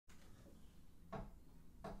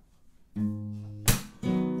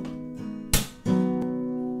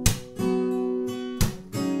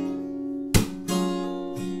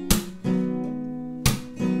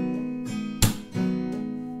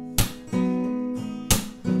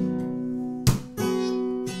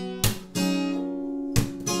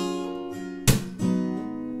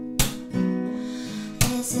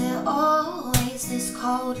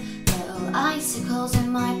cold, little icicles in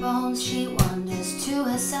my bones. She wonders to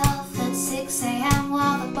herself at 6 AM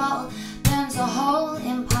while the bottle burns a hole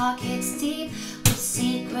in pockets deep with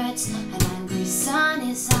secrets. An angry son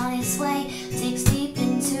is on his way, digs deep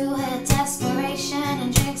into her desperation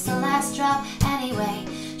and drinks the last drop anyway.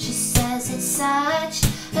 She says it's such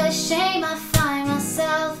a shame I find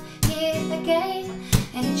myself here again,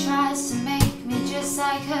 and he tries to make me just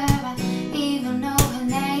like her. I even know her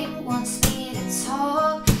name, wants me to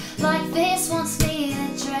talk like this, wants me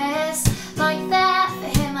to dress like that.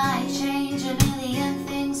 For him I change a million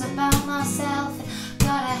things about myself, and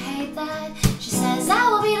God, I hate that. She says I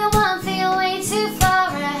will be the one for you way too far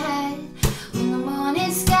ahead when the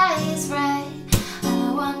morning sky is red, and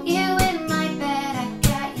I want you in my bed, I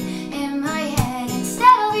got you in my head. Instead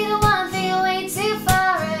I'll be the one for you way too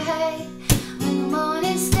far ahead when the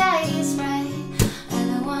morning sky is red,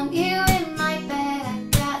 and I want you in my bed, I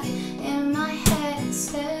got you in my head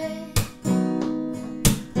instead.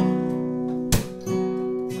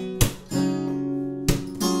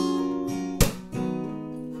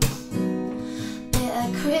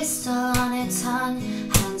 Crystal on her tongue,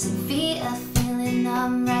 hands and feet are feeling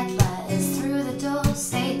numb. Red letters through the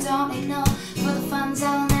doors they don't ignore, for the funds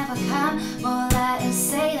that'll never come. More letters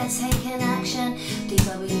say they're taking action.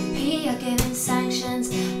 DWP are giving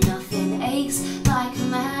sanctions. Nothing aches like a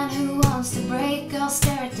man who wants to break. Girl,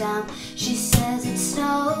 stare it down. She says it's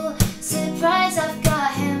no surprise I've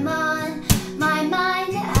got him on my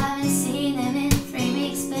mind. I haven't seen him in 3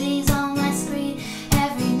 weeks, but he's on my screen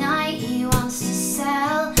every night. He wants to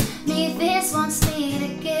sell me this, wants me to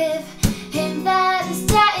give him that. His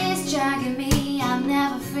debt is dragging me, I'm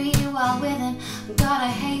never free while with him. God, I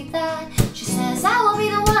hate that. She says I will be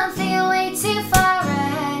the one for you way too far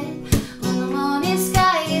ahead when the morning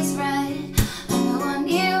sky is red, and I want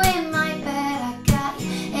you in my bed, I got you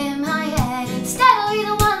in my head. Instead I'll be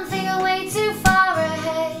the one for you way too far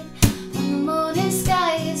ahead when the morning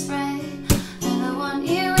sky is red, and I want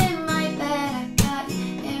you in my bed, I got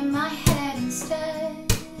you in my head instead.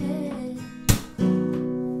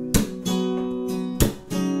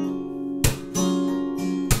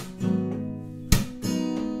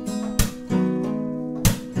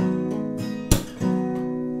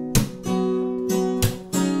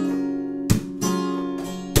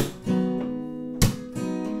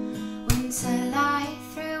 Winter light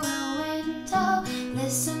through a window,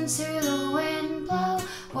 listen to the wind blow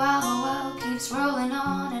while the world keeps rolling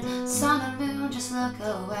on and sun and moon just look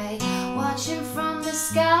away. Watching from the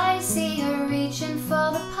sky, see her reaching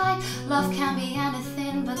for the pipe. Love can be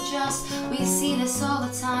anything but just, we see this all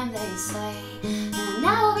the time, they say. And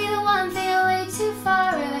I will be the one